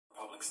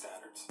public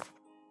standards.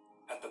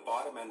 At the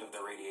bottom end of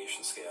the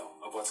radiation scale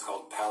of what's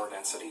called power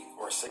density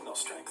or signal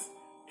strength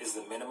is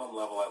the minimum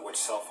level at which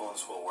cell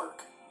phones will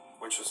work,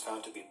 which was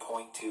found to be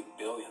 0.2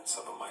 billionths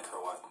of a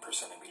microwatt per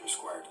centimeter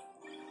squared.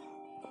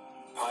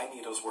 Pine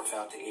needles were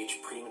found to age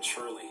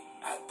prematurely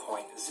at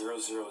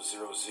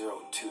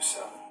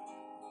 0.00027.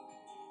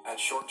 At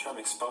short-term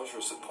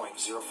exposures of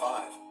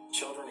 0.05,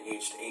 children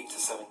aged 8 to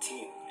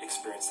 17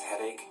 experienced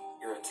headache,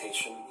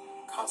 irritation,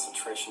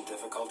 concentration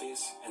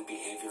difficulties, and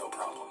behavioral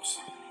problems.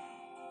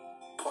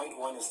 Point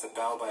 1 is the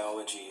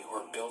Biobiology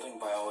or Building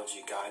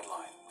Biology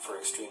Guideline for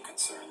extreme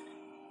concern.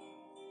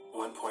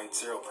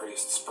 1.0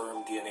 produced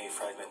sperm DNA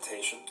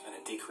fragmentation and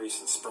a decrease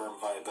in sperm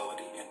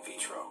viability in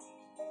vitro.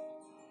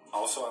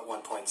 Also at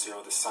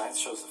 1.0, the science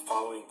shows the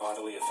following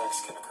bodily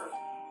effects can occur: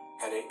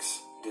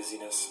 headaches,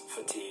 dizziness,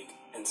 fatigue,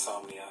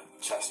 insomnia,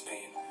 chest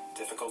pain,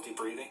 difficulty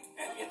breathing,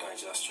 and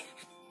indigestion.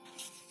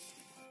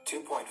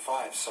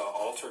 2.5 saw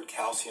altered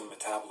calcium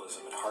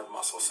metabolism in heart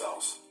muscle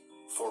cells.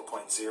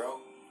 4.0,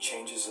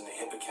 changes in the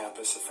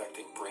hippocampus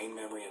affecting brain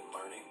memory and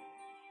learning.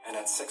 And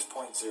at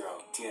 6.0,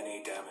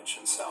 DNA damage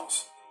in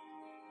cells.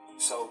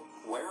 So,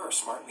 where are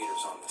smart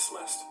meters on this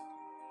list?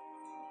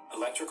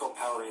 Electrical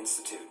Power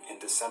Institute in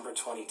December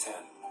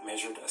 2010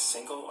 measured a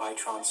single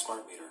Itron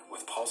smart meter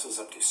with pulses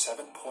up to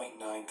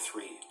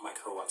 7.93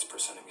 microwatts per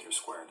centimeter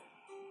squared.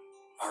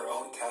 Our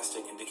own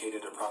testing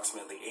indicated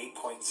approximately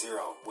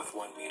 8.0 with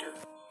 1 meter.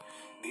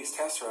 These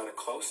tests are at a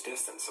close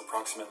distance,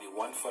 approximately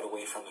 1 foot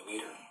away from the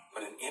meter,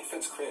 but an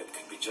infant's crib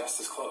could be just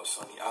as close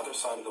on the other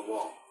side of the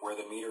wall where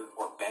the meter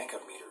or bank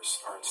of meters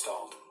are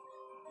installed.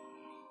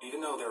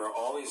 Even though there are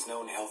all these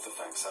known health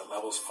effects at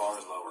levels far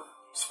lower,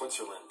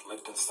 Switzerland,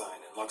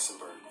 Liechtenstein, and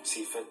Luxembourg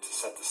see fit to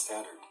set the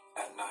standard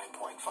at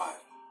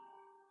 9.5.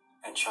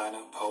 And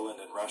China, Poland,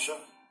 and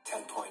Russia,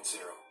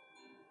 10.0.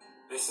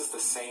 This is the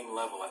same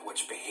level at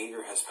which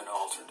behavior has been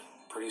altered,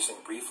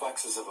 producing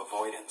reflexes of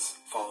avoidance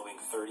following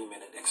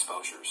 30-minute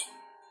exposures.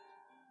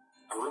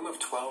 A room of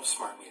 12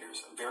 smart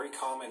meters, very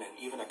common and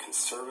even a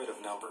conservative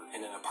number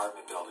in an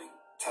apartment building,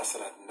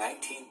 tested at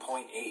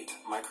 19.8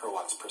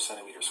 microwatts per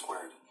centimeter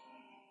squared.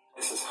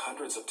 This is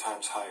hundreds of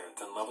times higher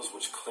than levels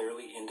which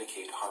clearly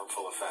indicate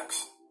harmful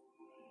effects.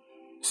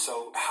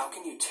 So, how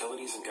can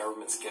utilities and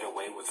governments get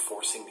away with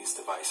forcing these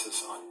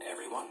devices on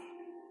everyone?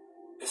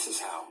 This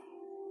is how.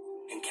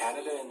 In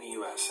Canada and the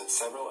US and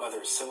several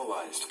other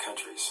civilized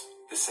countries,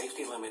 the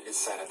safety limit is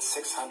set at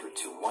 600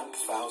 to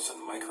 1,000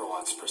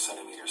 microwatts per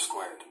centimeter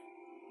squared.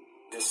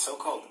 This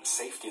so-called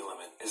safety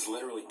limit is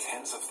literally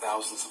tens of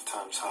thousands of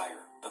times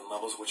higher than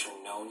levels which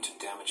are known to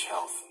damage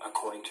health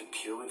according to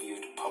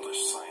peer-reviewed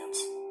published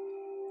science.